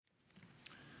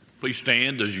Please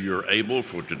stand as you are able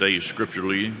for today's scripture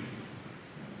reading.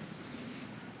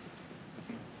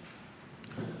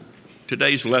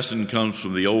 Today's lesson comes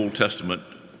from the Old Testament,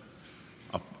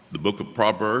 the book of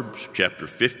Proverbs, chapter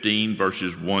 15,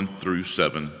 verses 1 through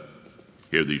 7.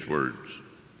 Hear these words.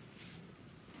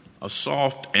 A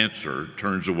soft answer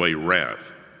turns away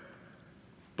wrath,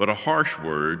 but a harsh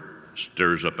word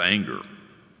stirs up anger.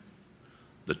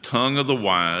 The tongue of the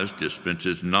wise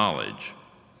dispenses knowledge,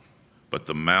 but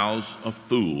the mouths of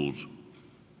fools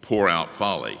pour out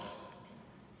folly.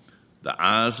 The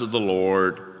eyes of the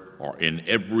Lord are in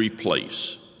every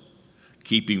place,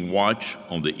 keeping watch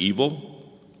on the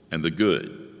evil and the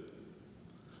good.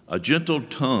 A gentle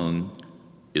tongue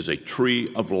is a tree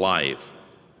of life,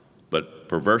 but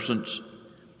perverseness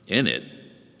in it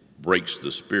breaks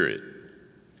the spirit.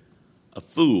 A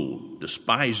fool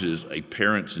despises a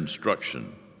parent's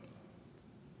instruction,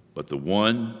 but the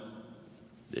one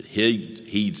that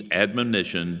heeds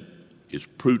admonition is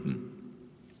prudent.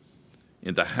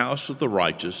 In the house of the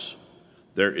righteous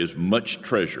there is much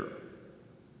treasure,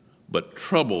 but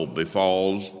trouble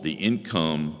befalls the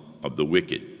income of the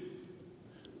wicked.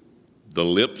 The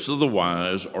lips of the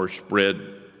wise are spread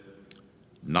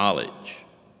knowledge,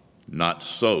 not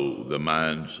so the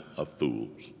minds of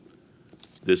fools.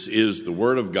 This is the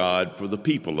word of God for the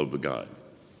people of God.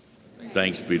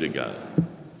 Thanks be to God.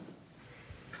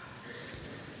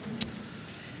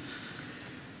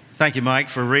 Thank you, Mike,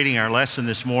 for reading our lesson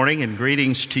this morning, and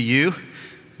greetings to you.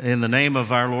 In the name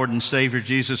of our Lord and Savior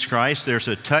Jesus Christ, there's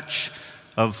a touch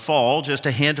of fall, just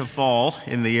a hint of fall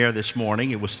in the air this morning.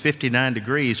 It was 59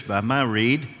 degrees by my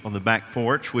read on the back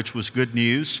porch, which was good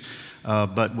news,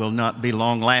 but will not be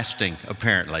long-lasting,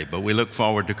 apparently. But we look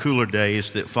forward to cooler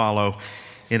days that follow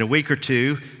in a week or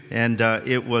two, and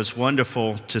it was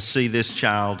wonderful to see this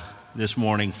child this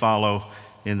morning follow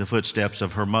in the footsteps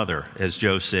of her mother, as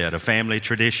Joe said, a family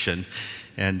tradition,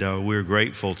 and we're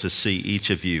grateful to see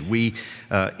each of you.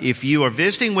 If you are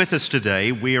visiting with us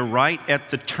today, we are right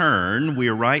at the turn, we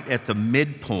are right at the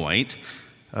midpoint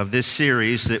of this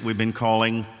series that we've been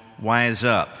calling Wise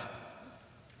Up.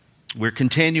 We're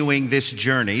continuing this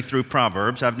journey through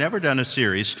Proverbs. I've never done a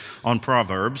series on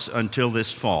Proverbs until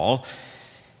this fall,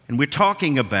 and we're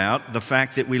talking about the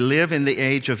fact that we live in the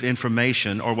age of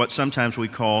information, or what sometimes we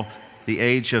call the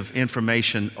age of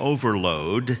information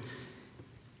overload,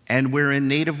 and we're in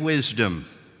need of wisdom.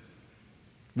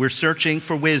 We're searching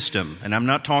for wisdom, and I'm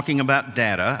not talking about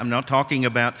data, I'm not talking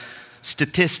about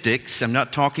statistics, I'm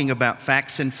not talking about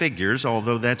facts and figures,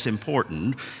 although that's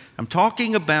important. I'm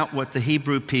talking about what the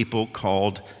Hebrew people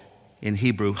called in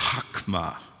Hebrew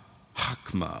hakmah,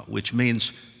 which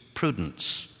means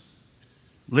prudence.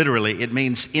 Literally, it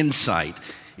means insight.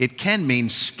 It can mean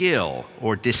skill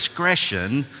or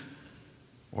discretion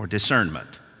or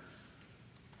discernment.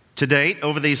 To date,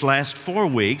 over these last 4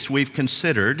 weeks, we've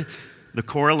considered the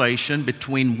correlation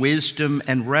between wisdom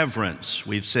and reverence.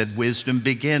 We've said wisdom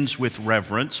begins with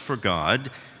reverence for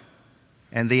God,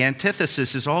 and the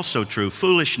antithesis is also true.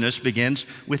 Foolishness begins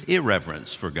with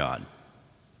irreverence for God.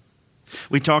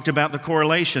 We talked about the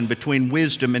correlation between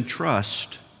wisdom and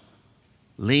trust.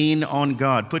 Lean on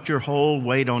God. Put your whole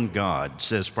weight on God,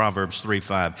 says Proverbs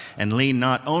 3:5, and lean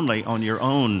not only on your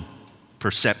own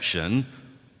perception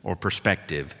or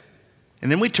perspective.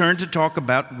 And then we turn to talk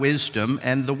about wisdom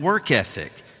and the work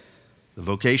ethic. The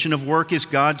vocation of work is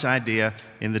God's idea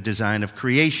in the design of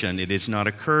creation. It is not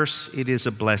a curse, it is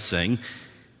a blessing.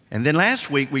 And then last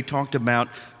week we talked about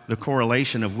the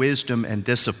correlation of wisdom and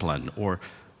discipline, or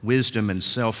wisdom and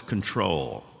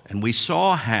self-control. And we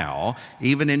saw how,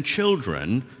 even in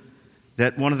children,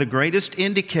 that one of the greatest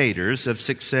indicators of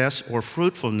success or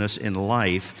fruitfulness in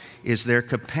life is their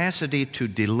capacity to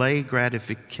delay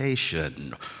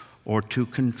gratification or to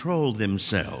control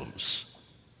themselves.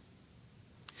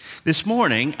 This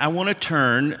morning, I want to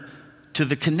turn to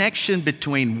the connection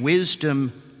between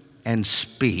wisdom and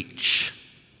speech.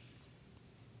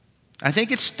 I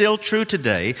think it's still true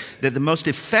today that the most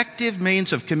effective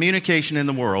means of communication in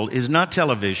the world is not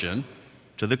television.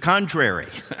 To the contrary,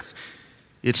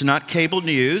 it's not cable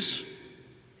news.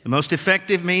 The most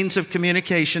effective means of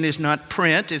communication is not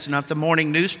print, it's not the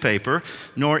morning newspaper,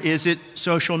 nor is it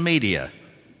social media.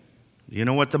 You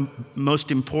know what the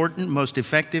most important, most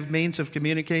effective means of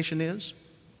communication is?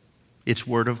 It's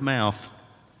word of mouth.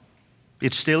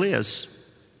 It still is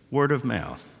word of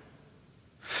mouth.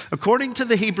 According to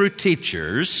the Hebrew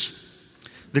teachers,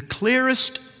 the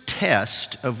clearest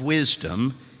test of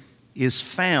wisdom is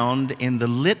found in the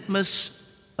litmus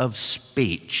of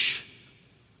speech,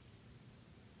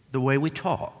 the way we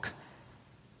talk.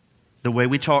 the way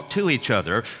we talk to each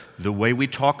other, the way we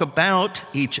talk about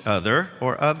each other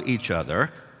or of each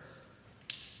other.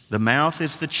 The mouth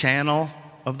is the channel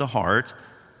of the heart,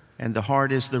 and the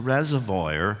heart is the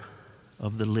reservoir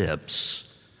of the lips.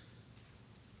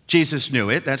 Jesus knew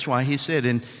it. That's why he said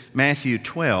in Matthew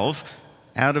 12,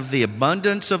 out of the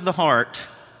abundance of the heart,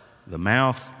 the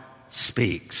mouth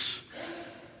speaks.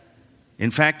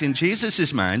 In fact, in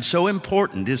Jesus' mind, so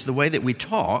important is the way that we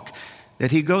talk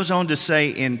that he goes on to say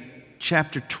in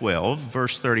chapter 12,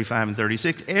 verse 35 and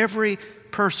 36, every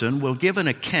person will give an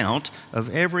account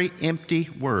of every empty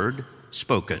word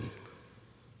spoken.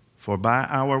 For by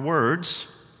our words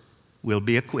we'll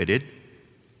be acquitted,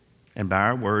 and by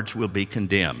our words we'll be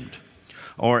condemned.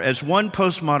 Or as one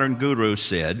postmodern guru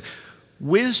said,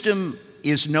 wisdom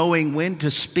is knowing when to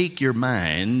speak your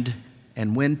mind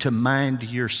and when to mind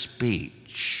your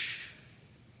speech.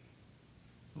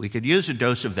 We could use a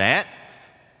dose of that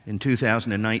in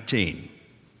 2019.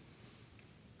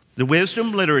 The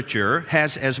wisdom literature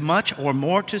has as much or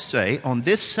more to say on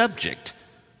this subject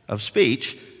of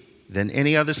speech than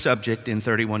any other subject in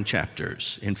 31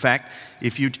 chapters. In fact,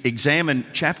 if you examine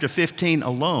chapter 15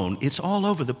 alone, it's all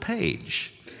over the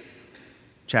page.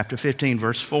 Chapter 15,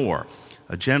 verse 4,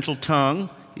 a gentle tongue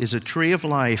is a tree of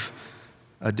life.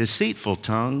 A deceitful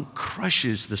tongue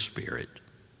crushes the spirit.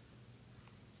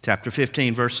 Chapter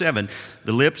 15, verse 7,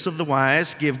 the lips of the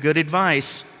wise give good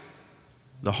advice.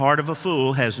 The heart of a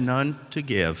fool has none to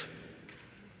give.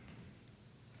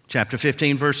 Chapter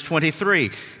 15, verse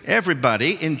 23,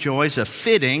 everybody enjoys a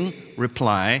fitting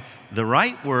reply. The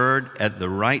right word at the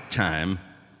right time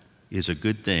is a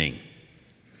good thing.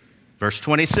 Verse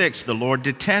 26, the Lord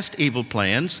detests evil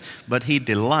plans, but he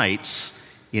delights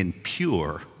in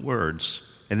pure words.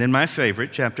 And then my favorite,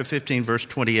 chapter 15, verse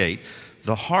 28,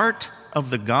 the heart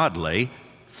of the godly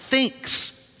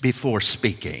thinks before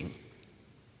speaking.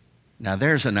 Now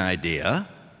there's an idea.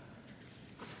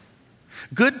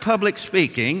 Good public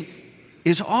speaking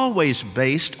is always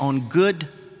based on good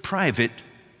private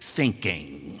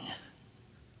thinking.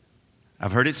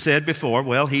 I've heard it said before,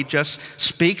 well, he just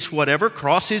speaks whatever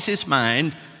crosses his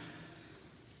mind.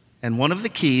 And one of the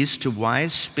keys to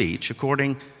wise speech,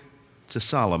 according to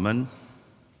Solomon,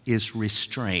 is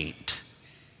restraint.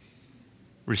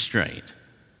 Restraint.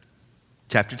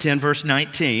 Chapter 10, verse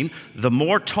 19, the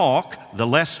more talk, the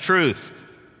less truth.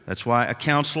 That's why a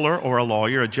counselor or a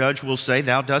lawyer, a judge will say,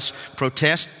 thou dost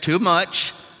protest too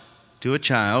much to a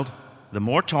child. The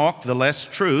more talk, the less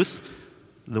truth.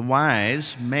 The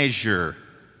wise measure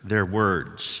their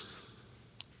words.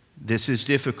 This is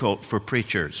difficult for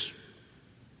preachers,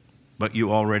 but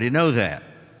you already know that.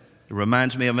 It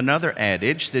reminds me of another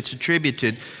adage that's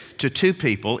attributed to two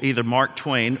people, either Mark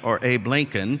Twain or Abe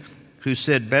Lincoln, who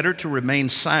said, better to remain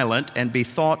silent and be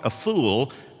thought a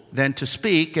fool than to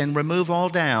speak and remove all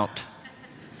doubt.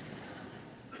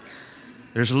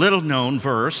 There's a little known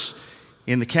verse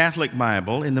in the Catholic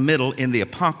Bible, in the middle, in the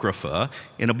Apocrypha,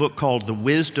 in a book called The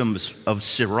Wisdoms of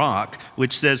Sirach,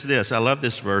 which says this, I love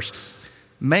this verse,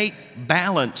 make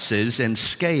balances and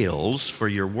scales for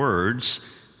your words,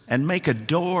 and make a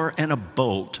door and a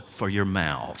bolt for your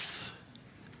mouth.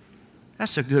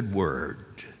 That's a good word.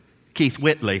 Keith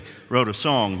Whitley wrote a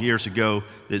song years ago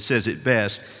that says it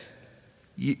best.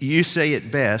 You say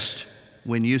it best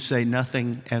when you say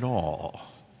nothing at all.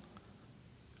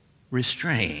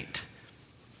 Restraint.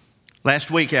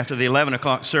 Last week after the 11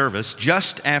 o'clock service,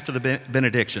 just after the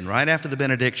benediction, right after the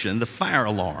benediction, the fire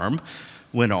alarm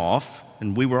went off,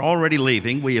 and we were already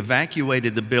leaving. We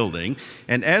evacuated the building,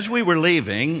 and as we were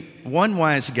leaving, one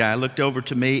wise guy looked over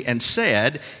to me and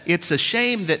said, it's a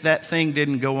shame that that thing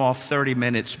didn't go off 30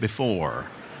 minutes before.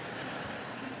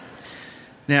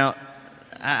 Now,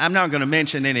 I'm not going to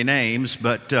mention any names,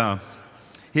 but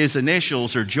his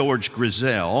initials are George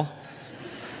Grizel.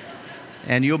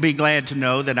 And you'll be glad to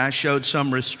know that I showed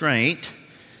some restraint,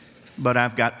 but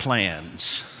I've got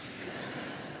plans.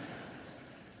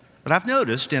 But I've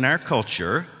noticed in our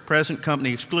culture, present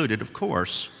company excluded, of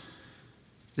course,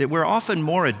 that we're often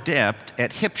more adept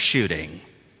at hip shooting.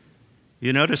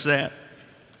 You notice that?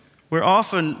 We're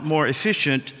often more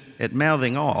efficient at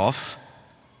mouthing off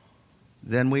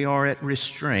than we are at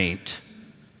restraint.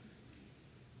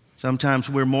 Sometimes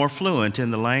we're more fluent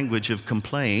in the language of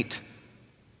complaint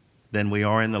than we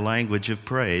are in the language of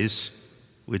praise,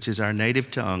 which is our native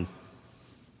tongue.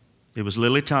 It was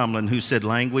Lily Tomlin who said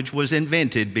language was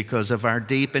invented because of our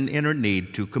deep and inner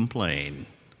need to complain.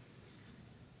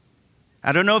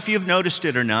 I don't know if you've noticed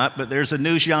it or not, but there's a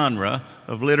new genre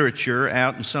of literature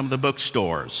out in some of the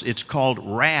bookstores. It's called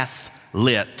Wrath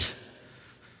Lit.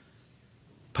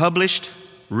 Published,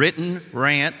 written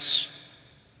rants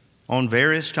on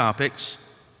various topics.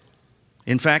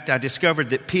 In fact, I discovered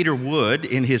that Peter Wood,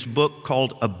 in his book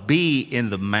called A Bee in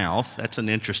the Mouth, that's an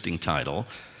interesting title,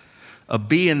 A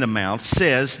Bee in the Mouth,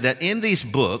 says that in these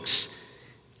books,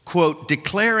 quote,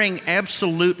 declaring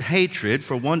absolute hatred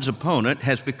for one's opponent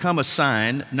has become a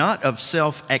sign not of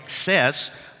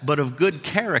self-excess, but of good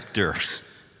character.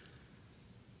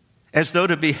 As though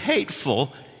to be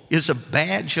hateful is a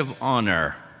badge of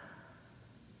honor.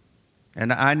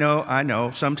 And I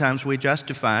know, sometimes we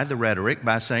justify the rhetoric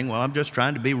by saying, well, I'm just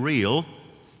trying to be real.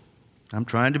 I'm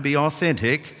trying to be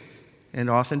authentic, and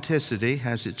authenticity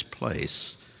has its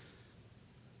place.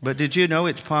 But did you know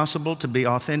it's possible to be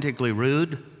authentically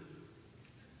rude?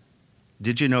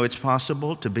 Did you know it's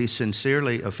possible to be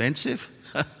sincerely offensive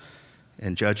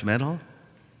and judgmental?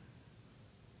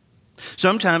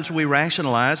 Sometimes we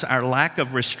rationalize our lack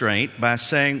of restraint by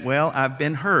saying, well, I've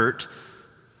been hurt,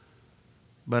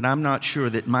 but I'm not sure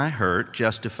that my hurt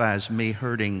justifies me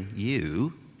hurting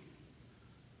you.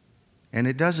 And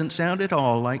it doesn't sound at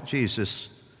all like Jesus,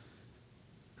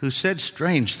 who said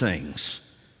strange things,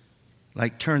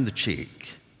 like turn the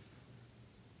cheek,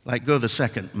 like go the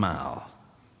second mile.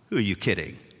 Who are you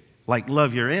kidding? Like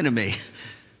love your enemy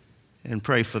and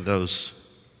pray for those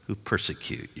who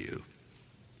persecute you.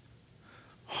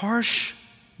 Harsh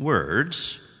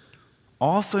words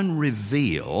often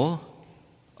reveal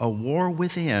a war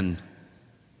within,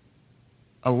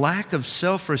 a lack of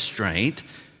self-restraint,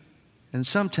 and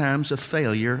sometimes a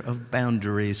failure of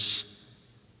boundaries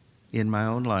in my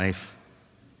own life.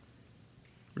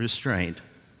 Restraint.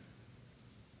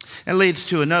 That leads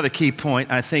to another key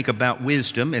point, I think, about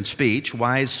wisdom and speech,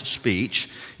 wise speech,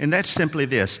 and that's simply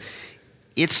this.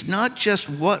 It's not just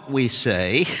what we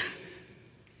say,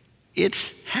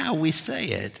 it's how we say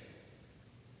it.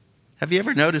 Have you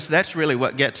ever noticed that's really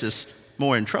what gets us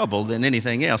more in trouble than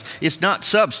anything else? It's not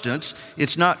substance,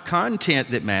 it's not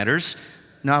content that matters,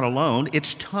 not alone,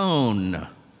 it's tone.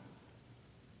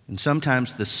 And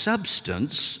sometimes the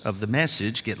substance of the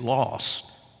message gets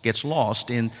lost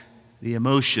in the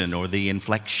emotion or the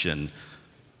inflection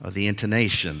or the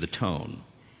intonation, the tone.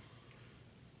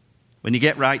 When you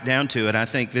get right down to it, I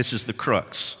think this is the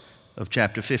crux of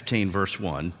chapter 15, verse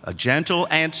 1. A gentle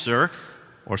answer,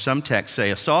 or some texts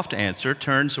say a soft answer,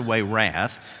 turns away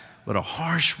wrath, but a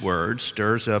harsh word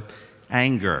stirs up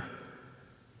anger.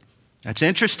 That's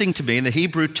interesting to me. In the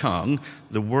Hebrew tongue,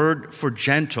 the word for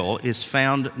gentle is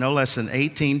found no less than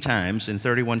 18 times in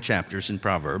 31 chapters in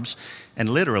Proverbs, and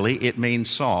literally it means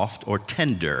soft or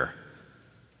tender.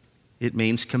 It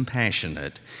means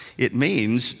compassionate. It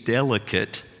means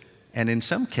delicate, and in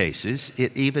some cases,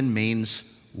 it even means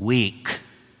weak.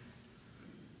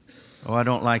 Oh, I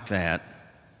don't like that.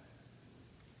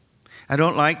 I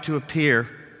don't like to appear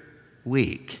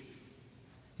weak.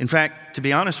 In fact, to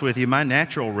be honest with you, my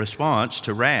natural response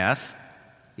to wrath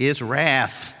is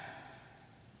wrath.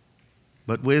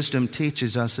 But wisdom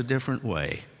teaches us a different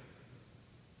way.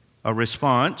 A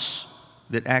response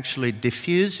that actually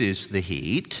diffuses the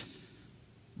heat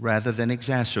rather than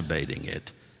exacerbating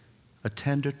it. A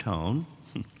tender tone,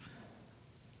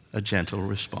 a gentle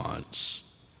response.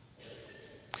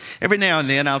 Every now and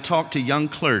then I'll talk to young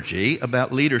clergy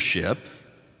about leadership.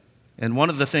 And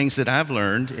one of the things that I've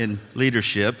learned in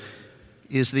leadership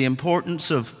is the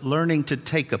importance of learning to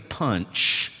take a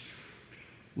punch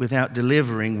without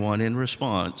delivering one in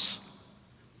response.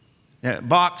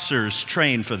 Boxers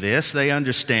train for this. They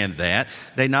understand that.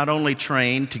 They not only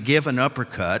train to give an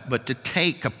uppercut, but to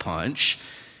take a punch.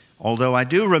 Although I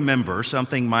do remember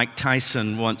something Mike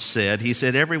Tyson once said. He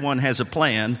said, everyone has a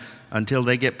plan until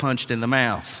they get punched in the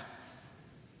mouth.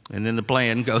 And then the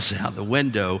plan goes out the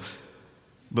window.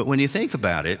 But when you think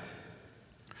about it,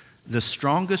 the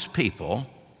strongest people,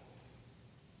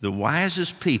 the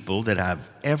wisest people that I've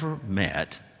ever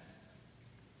met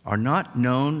are not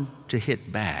known to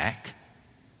hit back,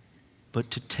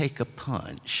 but to take a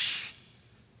punch,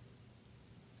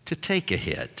 to take a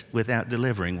hit without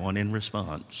delivering one in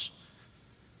response.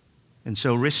 And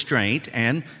so restraint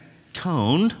and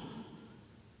tone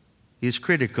is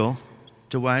critical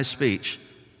to wise speech.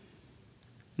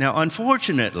 Now,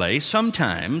 unfortunately,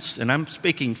 sometimes, and I'm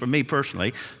speaking for me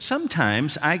personally,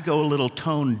 sometimes I go a little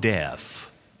tone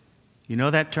deaf. You know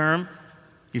that term?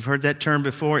 You've heard that term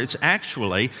before? It's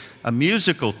actually a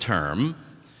musical term.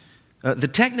 The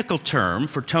technical term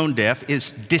for tone deaf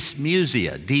is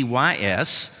dysmusia,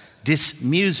 D-Y-S,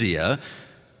 dysmusia,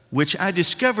 which I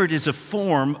discovered is a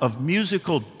form of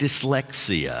musical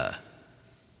dyslexia.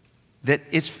 That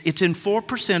it's in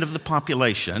 4% of the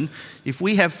population. If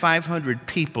we have 500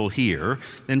 people here,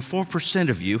 then 4%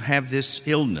 of you have this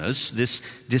illness, this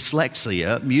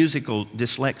dyslexia, musical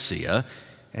dyslexia,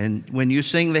 And when you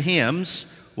sing the hymns,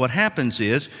 what happens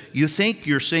is you think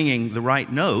you're singing the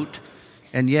right note,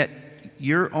 and yet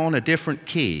you're on a different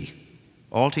key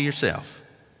all to yourself.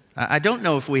 I don't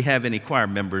know if we have any choir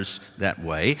members that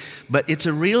way, but it's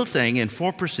a real thing in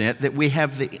 4% that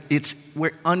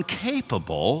we're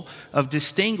incapable of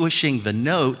distinguishing the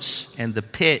notes and the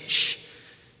pitch.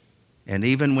 And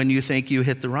even when you think you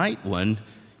hit the right one,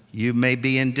 you may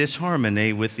be in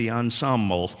disharmony with the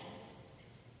ensemble.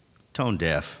 Tone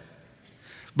deaf.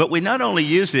 But we not only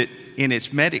use it in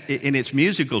its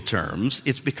musical terms,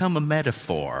 it's become a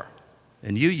metaphor.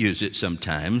 And you use it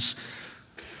sometimes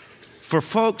for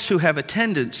folks who have a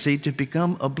tendency to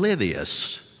become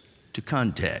oblivious to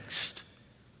context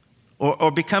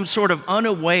or become sort of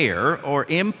unaware or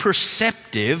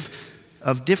imperceptive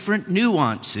of different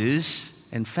nuances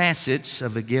and facets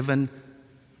of a given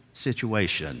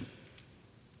situation.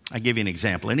 I'll give you an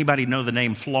example. Anybody know the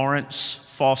name Florence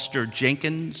Foster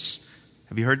Jenkins?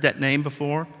 Have you heard that name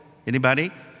before?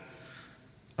 Anybody?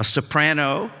 A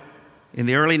soprano in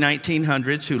the early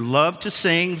 1900s who loved to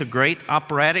sing the great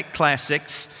operatic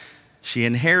classics. She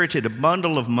inherited a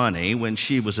bundle of money when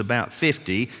she was about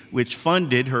 50, which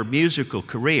funded her musical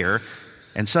career,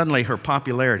 and suddenly her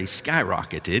popularity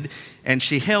skyrocketed, and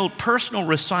she held personal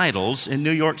recitals in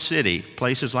New York City,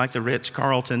 places like the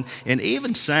Ritz-Carlton, and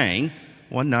even sang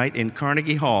one night in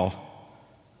Carnegie Hall.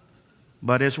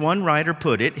 But as one writer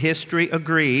put it, history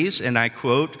agrees, and I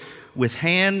quote, with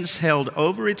hands held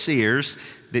over its ears,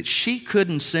 that she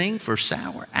couldn't sing for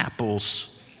sour apples.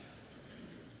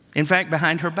 In fact,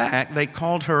 behind her back, they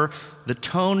called her the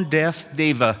tone-deaf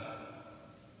diva.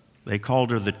 They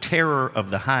called her the terror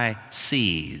of the high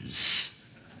seas.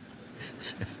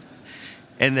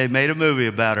 And they made a movie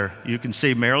about her. You can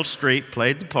see Meryl Streep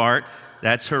played the part.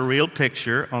 That's her real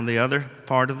picture on the other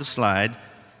part of the slide.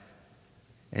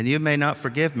 And you may not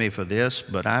forgive me for this,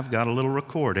 but I've got a little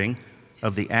recording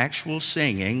of the actual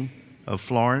singing of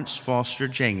Florence Foster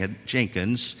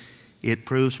Jenkins. It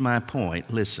proves my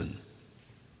point. Listen.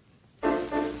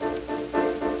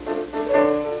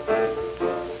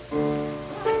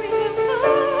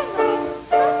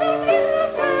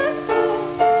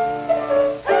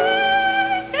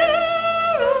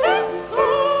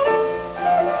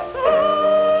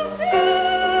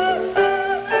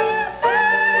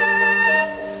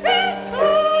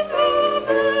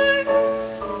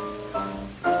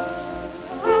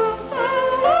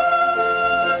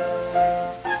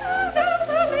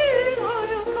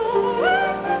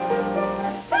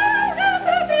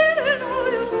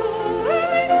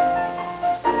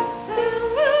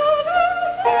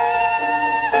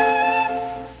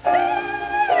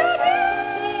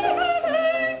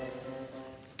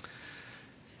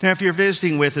 Now, if you're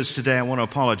visiting with us today, I want to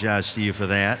apologize to you for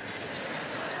that.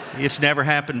 It's never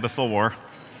happened before,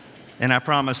 and I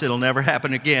promise it'll never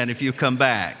happen again if you come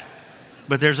back.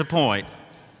 But there's a point.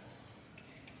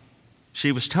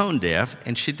 She was tone deaf,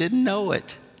 and she didn't know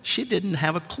it. She didn't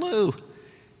have a clue.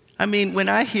 I mean, when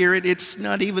I hear it, it's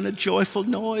not even a joyful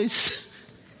noise.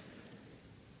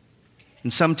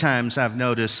 And sometimes I've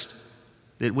noticed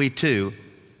that we too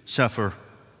suffer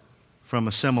from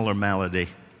a similar malady.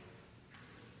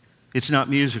 It's not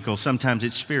musical, sometimes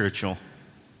it's spiritual.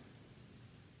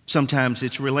 Sometimes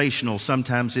it's relational,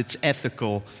 sometimes it's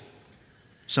ethical,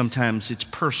 sometimes it's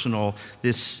personal.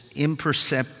 This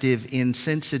imperceptive,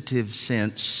 insensitive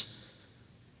sense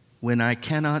when I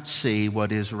cannot see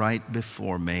what is right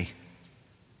before me.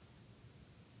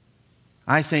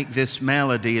 I think this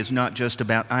malady is not just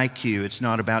about IQ, it's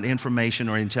not about information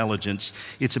or intelligence,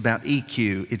 it's about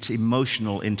EQ, it's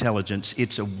emotional intelligence,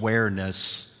 it's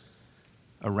awareness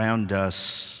around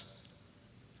us.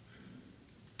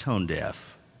 Tone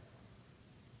deaf.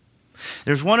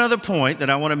 There's one other point that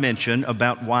I want to mention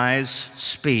about wise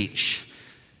speech.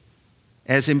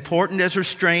 As important as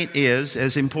restraint is,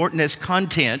 as important as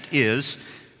content is,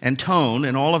 and tone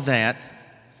and all of that,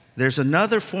 there's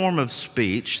another form of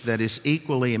speech that is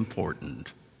equally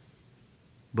important,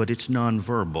 but it's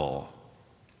nonverbal.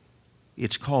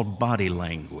 It's called body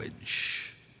language.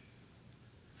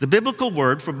 The biblical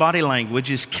word for body language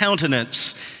is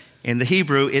countenance. In the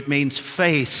Hebrew, it means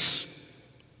face.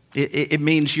 It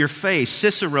means your face.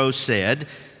 Cicero said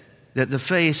that the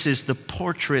face is the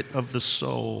portrait of the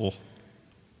soul.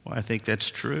 Well, I think that's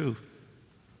true.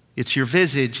 It's your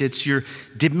visage, it's your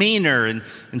demeanor.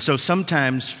 And so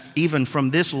sometimes, even from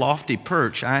this lofty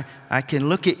perch, I can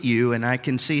look at you and I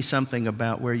can see something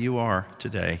about where you are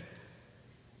today.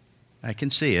 I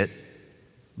can see it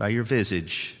by your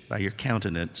visage, by your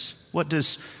countenance. What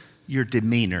does your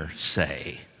demeanor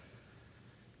say?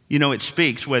 You know, it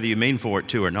speaks whether you mean for it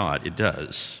to or not. It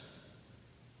does.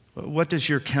 What does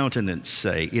your countenance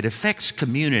say? It affects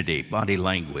community, body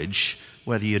language,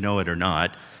 whether you know it or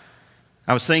not.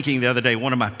 I was thinking the other day,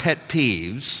 one of my pet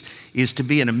peeves is to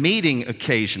be in a meeting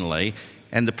occasionally,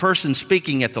 and the person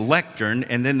speaking at the lectern,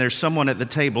 and then there's someone at the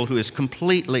table who is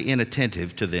completely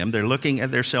inattentive to them. They're looking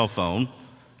at their cell phone.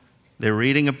 They're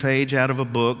reading a page out of a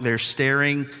book. They're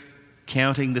staring,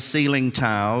 counting the ceiling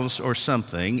tiles or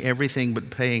something, everything but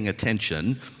paying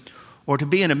attention. Or to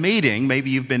be in a meeting, maybe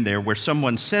you've been there, where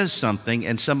someone says something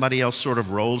and somebody else sort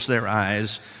of rolls their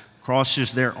eyes,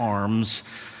 crosses their arms,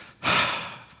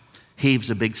 heaves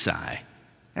a big sigh.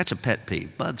 That's a pet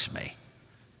peeve, bugs me.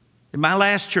 In my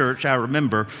last church, I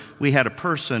remember we had a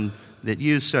person that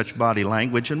used such body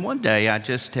language, and one day I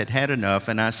just had had enough,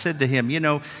 and I said to him, you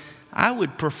know, I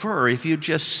would prefer if you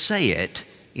just say it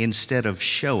instead of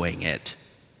showing it.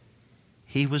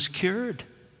 He was cured.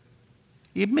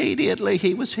 Immediately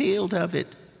he was healed of it,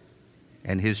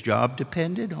 and his job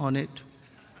depended on it.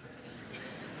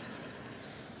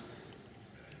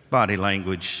 Body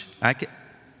language.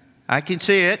 I can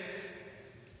see it.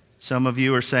 Some of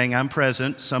you are saying, I'm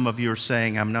present. Some of you are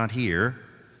saying, I'm not here.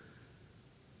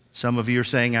 Some of you are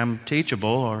saying, I'm teachable,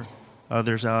 or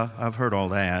others, I've heard all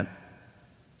that.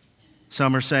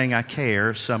 Some are saying, I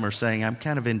care. Some are saying, I'm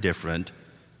kind of indifferent.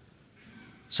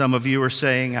 Some of you are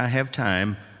saying, I have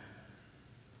time.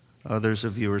 Others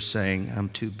of you are saying, I'm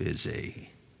too busy.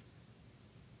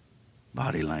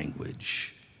 Body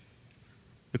language.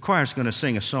 The choir's going to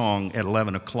sing a song at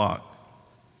 11 o'clock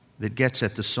that gets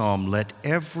at the psalm, let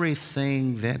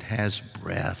everything that has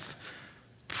breath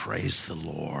praise the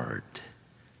Lord.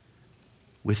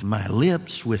 With my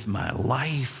lips, with my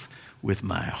life, with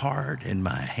my heart and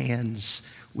my hands,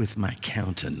 with my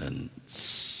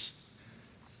countenance.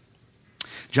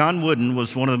 John Wooden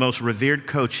was one of the most revered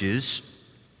coaches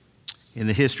in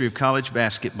the history of college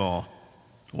basketball,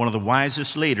 one of the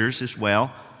wisest leaders as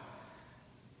well.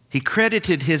 He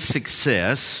credited his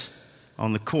success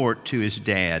on the court to his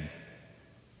dad.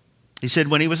 He said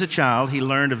when he was a child, he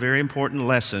learned a very important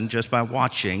lesson just by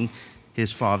watching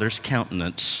his father's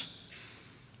countenance.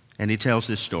 And he tells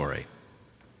this story.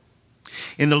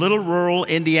 In the little rural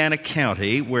Indiana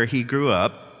county where he grew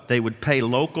up, they would pay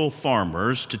local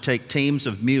farmers to take teams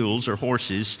of mules or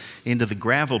horses into the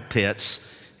gravel pits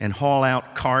and haul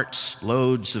out carts,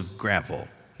 loads of gravel.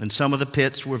 And some of the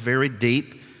pits were very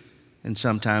deep, and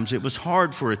sometimes it was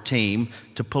hard for a team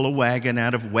to pull a wagon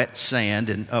out of wet sand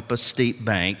and up a steep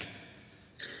bank.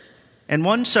 And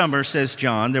one summer, says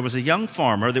John, there was a young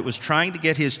farmer that was trying to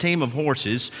get his team of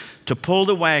horses to pull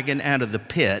the wagon out of the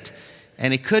pit,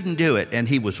 and he couldn't do it. And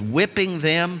he was whipping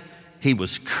them, he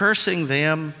was cursing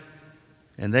them,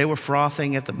 and they were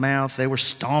frothing at the mouth. They were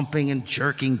stomping and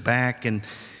jerking back, and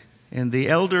the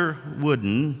elder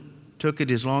Wooden took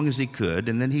it as long as he could,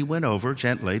 and then he went over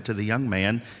gently to the young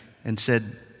man and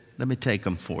said, let me take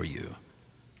them for you.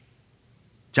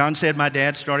 John said my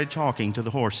dad started talking to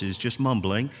the horses, just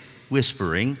mumbling,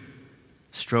 whispering,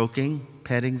 stroking,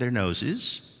 petting their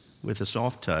noses with a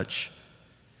soft touch.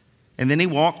 And then he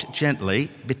walked gently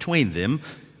between them,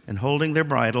 and holding their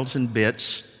bridles and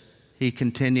bits, he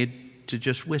continued to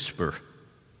just whisper,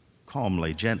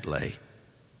 calmly, gently.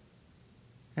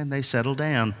 And they settled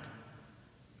down.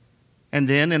 And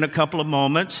then in a couple of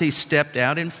moments, he stepped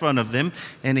out in front of them,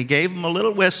 and he gave them a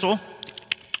little whistle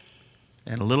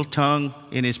and a little tongue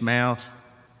in his mouth.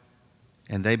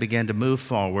 And they began to move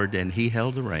forward, and he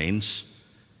held the reins.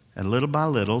 And little by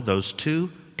little, those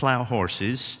two plow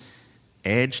horses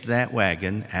edged that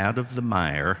wagon out of the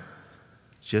mire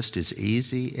just as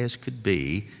easy as could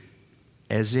be,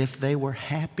 as if they were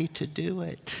happy to do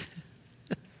it.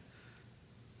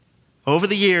 Over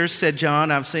the years, said John,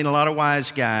 I've seen a lot of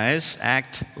wise guys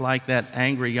act like that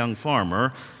angry young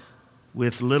farmer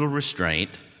with little restraint.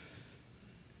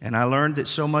 And I learned that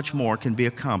so much more can be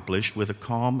accomplished with a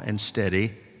calm and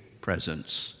steady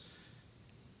presence.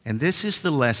 And this is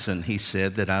the lesson, he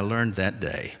said, that I learned that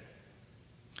day.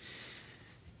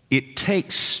 It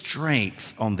takes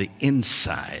strength on the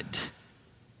inside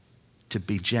to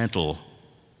be gentle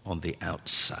on the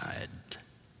outside.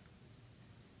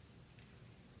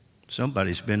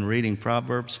 Somebody's been reading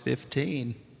Proverbs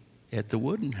 15 at the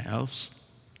Wooden house.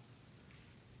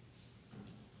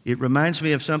 It reminds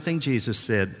me of something Jesus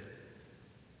said.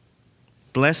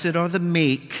 Blessed are the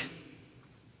meek,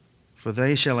 for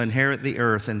they shall inherit the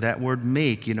earth. And that word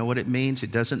meek, you know what it means?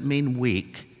 It doesn't mean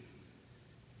weak.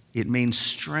 It means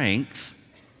strength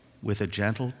with a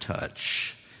gentle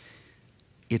touch.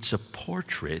 It's a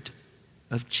portrait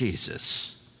of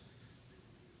Jesus,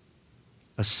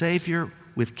 a Savior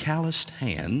with calloused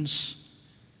hands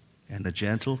and a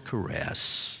gentle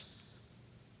caress.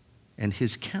 and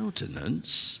his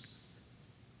countenance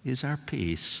is our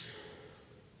peace.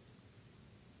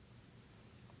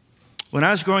 When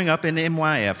I was growing up in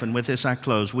MYF, and with this I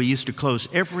close, we used to close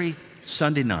every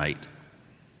Sunday night,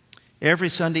 every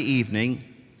Sunday evening,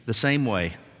 the same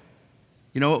way.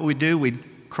 You know what we'd do?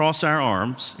 We'd cross our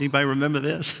arms. Anybody remember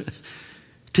this?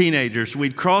 Teenagers,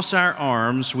 we'd cross our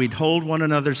arms, we'd hold one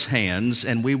another's hands,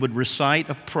 and we would recite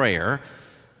a prayer,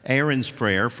 Aaron's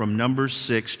prayer from Numbers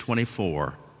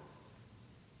 6:24.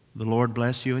 The Lord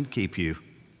bless you and keep you.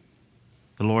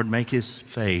 The Lord make his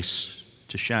face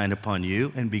to shine upon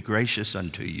you and be gracious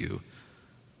unto you.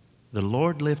 The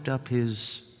Lord lift up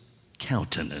his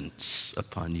countenance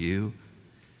upon you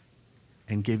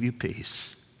and give you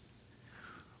peace.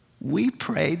 We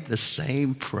prayed the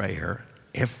same prayer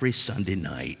every Sunday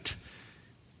night.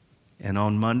 And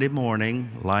on Monday morning,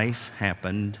 life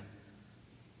happened,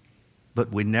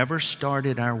 but we never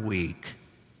started our week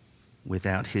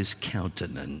without his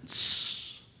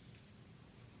countenance.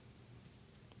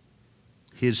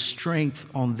 His strength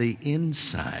on the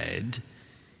inside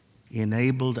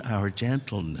enabled our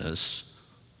gentleness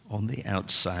on the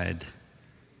outside.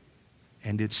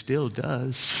 And it still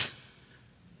does.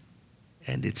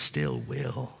 And it still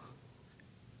will.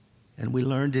 And we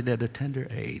learned it at a tender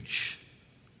age.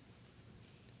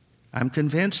 I'm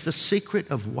convinced the secret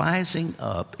of wising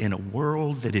up in a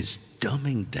world that is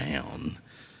dumbing down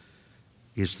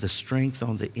is the strength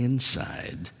on the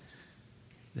inside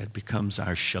that becomes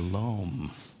our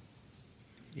shalom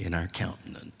in our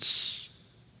countenance.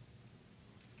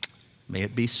 May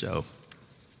it be so.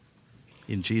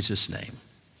 In Jesus' name.